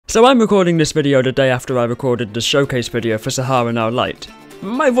So I'm recording this video the day after I recorded the showcase video for Sahara NOW Lite.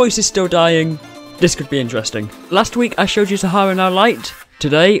 My voice is still dying. This could be interesting. Last week I showed you Sahara NOW Lite.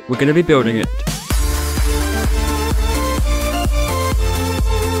 Today we're going to be building it.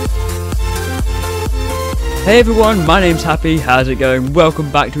 Hey everyone, my name's Happy, how's it going?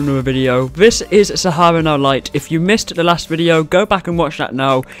 Welcome back to another video. This is Sahara NOW Lite. If you missed the last video, go back and watch that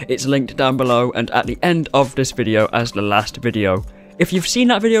now. It's linked down below and at the end of this video as the last video. If you've seen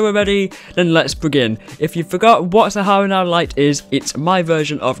that video already, then let's begin. If you forgot what Sahara NOW Lite is, it's my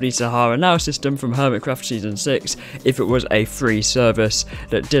version of the Sahara NOW system from Hermitcraft Season 6 if it was a free service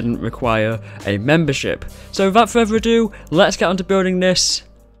that didn't require a membership. So without further ado, let's get on to building this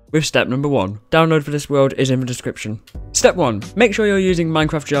with step number 1. Download for this build is in the description. Step 1. Make sure you're using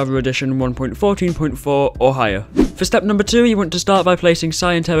Minecraft Java Edition 1.14.4 or higher. For step number 2, you want to start by placing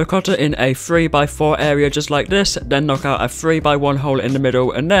cyan terracotta in a 3x4 area just like this, then knock out a 3x1 hole in the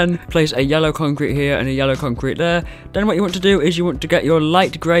middle, and then place a yellow concrete here and a yellow concrete there. Then what you want to do is you want to get your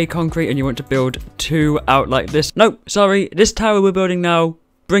light grey concrete and you want to build 2 out like this. Nope, sorry, this tower we're building now,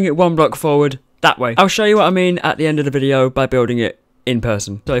 bring it 1 block forward, that way. I'll show you what I mean at the end of the video by building it in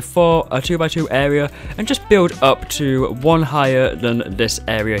person. So a 2x2 area and just build up to 1 higher than this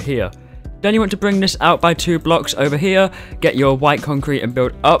area here. Then you want to bring this out by 2 blocks over here, get your white concrete and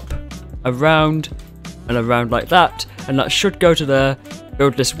build up, around and around like that, and that should go to there.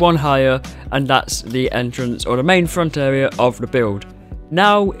 Build this 1 higher and that's the entrance or the main front area of the build.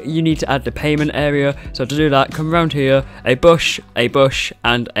 Now you need to add the payment area, so to do that come around here, a bush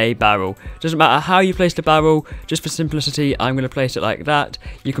and a barrel. Doesn't matter how you place the barrel, just for simplicity I'm going to place it like that.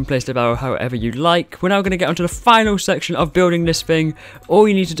 You can place the barrel however you like. We're now going to get onto the final section of building this thing. All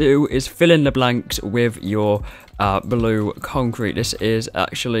you need to do is fill in the blanks with your blue concrete. This is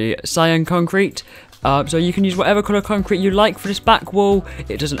actually cyan concrete. So you can use whatever colour concrete you like for this back wall.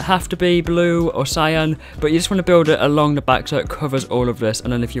 It doesn't have to be blue or cyan, but you just want to build it along the back so it covers all of this,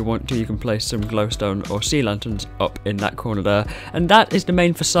 and then if you want to you can place some glowstone or sea lanterns up in that corner there. And that is the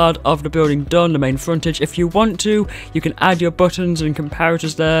main facade of the building done, the main frontage. If you want to, you can add your buttons and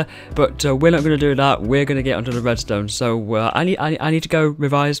comparators there, but we're not going to do that. We're going to get onto the redstone. So I need to go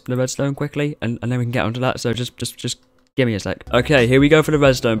revise the redstone quickly, and then we can get onto that. So just give me a sec. Okay, here we go for the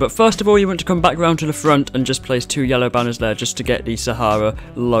redstone. But first of all, you want to come back round to the front and just place 2 yellow banners there just to get the Sahara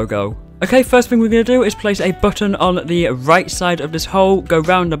logo. Okay, first thing we're going to do is place a button on the right side of this hole, go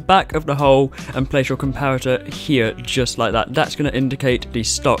round the back of the hole and place your comparator here just like that. That's going to indicate the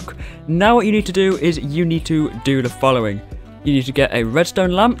stock. Now what you need to do is you need to do the following. You need to get a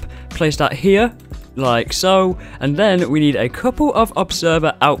redstone lamp, place that here, like so, and then we need a couple of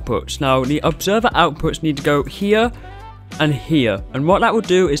observer outputs. Now the observer outputs need to go here and here, and what that will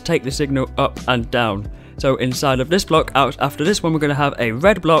do is take the signal up and down. So inside of this block, out after this one, we're going to have a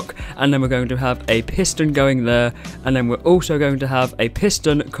red block, and then we're going to have a piston going there, and then we're also going to have a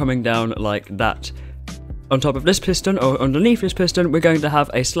piston coming down like that. On top of this piston, or underneath this piston, we're going to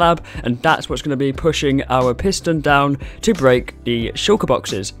have a slab, and that's what's going to be pushing our piston down to break the shulker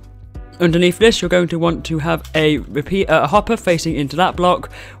boxes. Underneath this, you're going to want to have a hopper facing into that block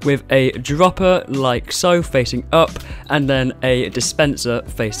with a dropper like so facing up, and then a dispenser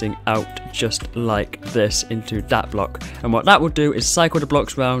facing out just like this into that block. And what that will do is cycle the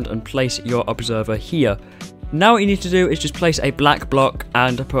blocks round and place your observer here. Now what you need to do is just place a black block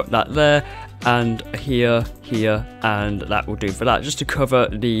and put that there, and here, and that will do for that, just to cover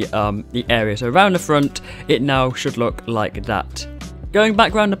the area. So around the front, it now should look like that. Going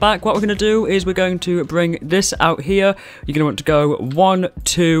back round the back, what we're going to do is we're going to bring this out here. You're going to want to go 1,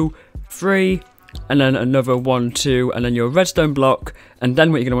 2, 3, and then another 1, 2, and then your redstone block. And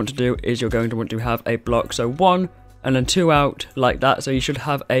then what you're going to want to do is you're going to want to have a block, so 1 and then 2 out like that. So you should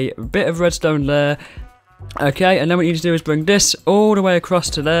have a bit of redstone there. Okay, and then what you need to do is bring this all the way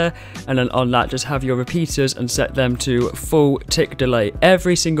across to there, and then on that just have your repeaters and set them to full tick delay.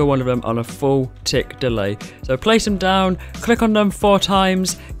 Every single one of them on a full tick delay. So place them down, click on them 4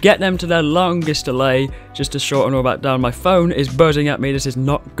 times, get them to their longest delay. Just to shorten all that down, my phone is buzzing at me. This is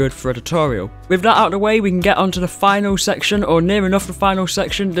not good for a tutorial. With that out of the way, we can get onto the final section, or near enough the final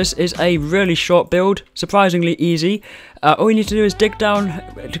section. This is a really short build, surprisingly easy. All you need to do is dig down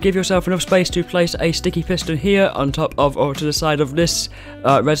to give yourself enough space to place a sticky piston here on top of or to the side of this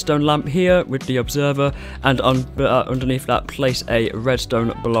redstone lamp here with the observer, and on underneath that place a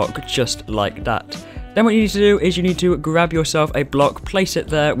redstone block just like that. Then what you need to do is you need to grab yourself a block, place it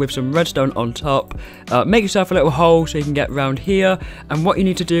there with some redstone on top, make yourself a little hole so you can get around here, and what you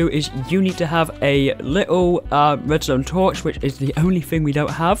need to do is you need to have a little redstone torch, which is the only thing we don't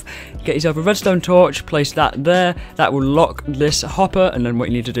have. Get yourself a redstone torch, place that there, that will lock this hopper, and then what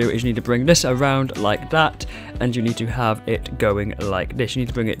you need to do is you need to bring this around like that, and you need to have it going like this. You need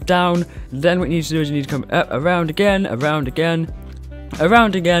to bring it down, then what you need to do is you need to come up, around again, around again,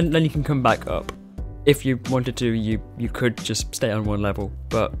 around again, then you can come back up. If you wanted to, you could just stay on one level,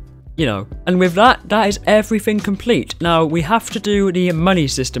 but you know. And with that, that is everything complete. Now we have to do the money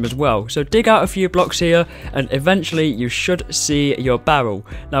system as well. So dig out a few blocks here, and eventually you should see your barrel.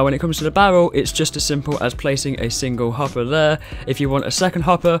 Now when it comes to the barrel, it's just as simple as placing a single hopper there. If you want a second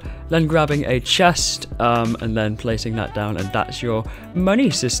hopper, then grabbing a chest, and then placing that down, and that's your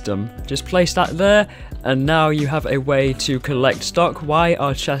money system. Just place that there, and now you have a way to collect stock. Why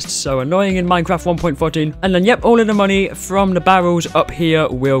are chests so annoying in Minecraft 1.14? And then yep, all of the money from the barrels up here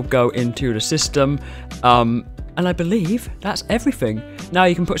will go into the system, and I believe that's everything. Now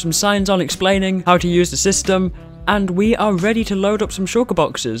you can put some signs on explaining how to use the system, and we are ready to load up some shulker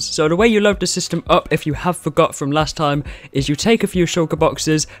boxes. So the way you load the system up, if you have forgot from last time, is you take a few shulker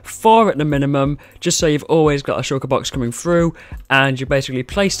boxes, 4 at the minimum, just so you've always got a shulker box coming through, and you basically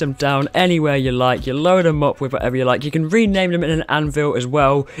place them down anywhere you like. You load them up with whatever you like. You can rename them in an anvil as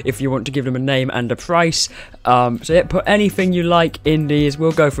well if you want to give them a name and a price. So yeah, put anything you like in these.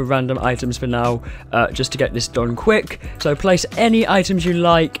 We'll go for random items for now, just to get this done quick. So place any items you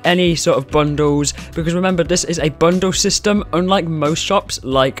like, any sort of bundles, because remember this is a bundle system, unlike most shops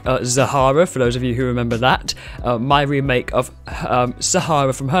like Sahara, for those of you who remember that, my remake of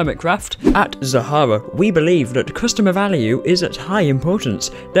Sahara from Hermitcraft. At Sahara, we believe that customer value is at high importance,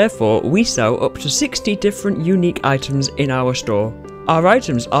 therefore we sell up to 60 different unique items in our store. Our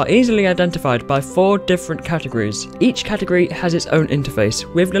items are easily identified by 4 different categories. Each category has its own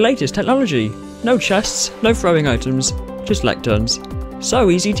interface with the latest technology. No chests, no throwing items, just lecterns. So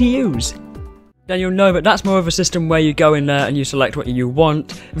easy to use. Then you'll know that that's more of a system where you go in there and you select what you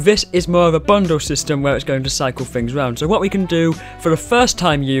want. This is more of a bundle system where it's going to cycle things around. So what we can do for the first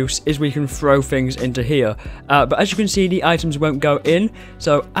time use is we can throw things into here. But as you can see, the items won't go in.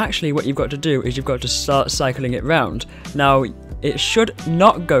 So actually what you've got to do is you've got to start cycling it round. Now it should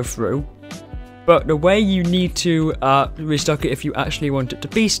not go through, but the way you need to restock it if you actually want it to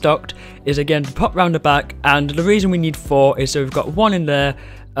be stocked is again to pop round the back. And the reason we need 4 is so we've got 1 in there,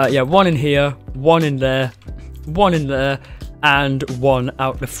 1 in here, 1 in there, 1 in there, and 1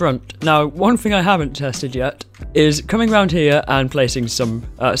 out the front. Now, one thing I haven't tested yet is coming around here and placing some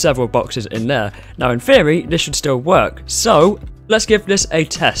several boxes in there. Now, in theory, this should still work. So let's give this a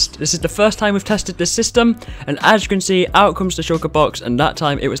test. This is the first time we've tested this system, and as you can see, out comes the shulker box, and that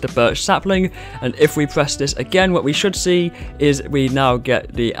time it was the birch sapling. And if we press this again, what we should see is we now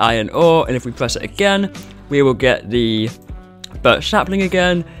get the iron ore, and if we press it again, we will get the birch sapling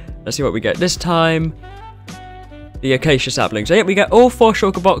again. Let's see what we get this time. The acacia sapling. So yeah, we get all 4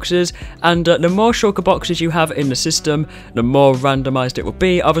 shulker boxes, and the more shulker boxes you have in the system, the more randomized it will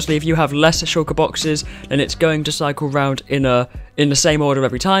be. Obviously, if you have less shulker boxes, then it's going to cycle round in the same order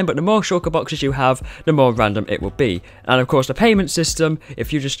every time, but the more shulker boxes you have, the more random it will be. And of course, the payment system,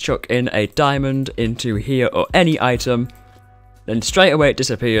 if you just chuck in a diamond into here or any item, then straight away it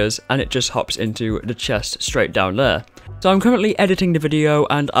disappears and it just hops into the chest straight down there. So I'm currently editing the video,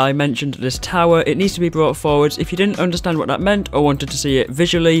 and I mentioned this tower. It needs to be brought forwards. If you didn't understand what that meant or wanted to see it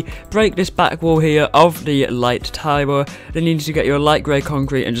visually, break this back wall here of the light tower. Then you need to get your light grey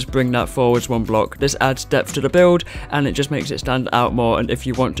concrete and just bring that forwards 1 block. This adds depth to the build and it just makes it stand out more. And if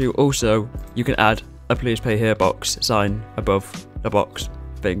you want to also, you can add a please pay here box sign above the box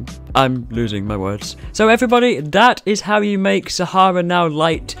thing. I'm losing my words. So everybody, that is how you make Sahara Now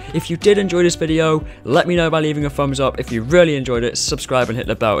Lite. If you did enjoy this video, let me know by leaving a thumbs up. If you really enjoyed it, subscribe and hit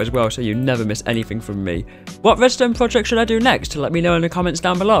the bell as well so you never miss anything from me. What redstone project should I do next? Let me know in the comments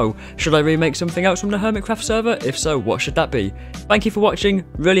down below. Should I remake something else from the Hermitcraft server? If so, what should that be? Thank you for watching.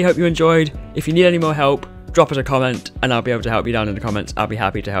 Really hope you enjoyed. If you need any more help, drop us a comment and I'll be able to help you down in the comments. I'll be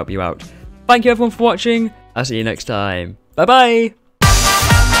happy to help you out. Thank you everyone for watching. I'll see you next time. Bye bye!